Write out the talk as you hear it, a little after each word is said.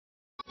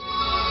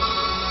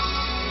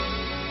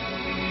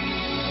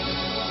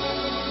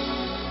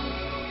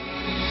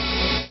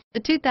The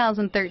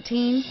 2013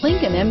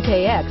 Lincoln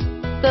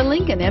MKX. The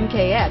Lincoln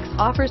MKX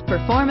offers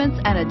performance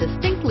and a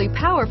distinctly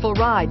powerful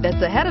ride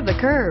that's ahead of the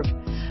curve.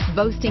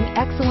 Boasting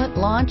excellent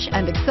launch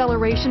and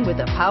acceleration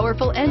with a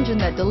powerful engine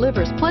that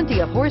delivers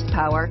plenty of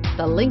horsepower,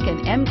 the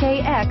Lincoln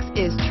MKX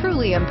is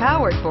truly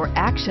empowered for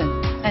action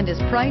and is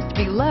priced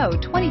below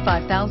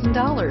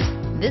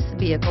 $25,000. This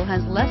vehicle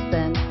has less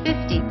than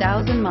 50,000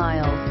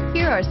 miles.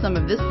 Here are some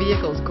of this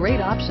vehicle's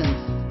great options: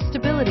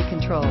 stability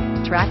control,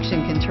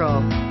 traction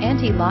control,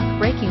 anti-lock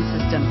braking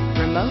system,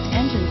 remote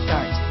engine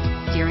start,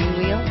 steering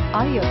wheel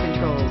audio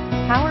controls,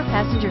 power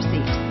passenger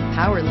seat,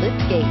 power lift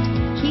gate,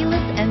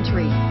 keyless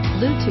entry,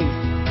 Bluetooth,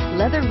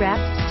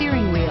 leather-wrapped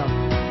steering wheel.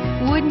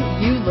 Wouldn't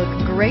you look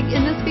great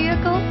in this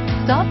vehicle?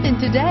 Stop in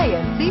today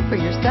and see for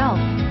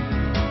yourself.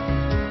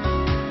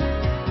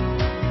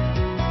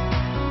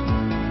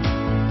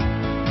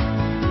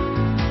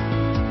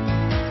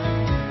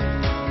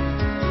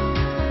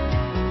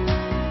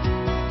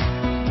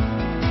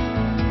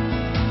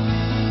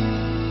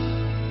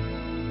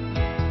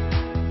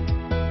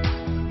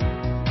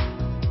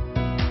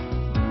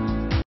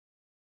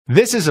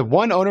 This is a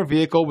one-owner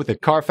vehicle with a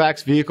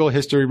Carfax Vehicle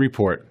History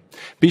Report.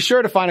 Be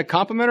sure to find a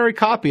complimentary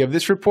copy of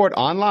this report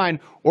online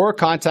or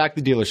contact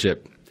the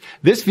dealership.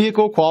 This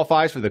vehicle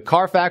qualifies for the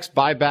Carfax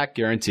Buyback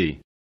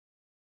Guarantee.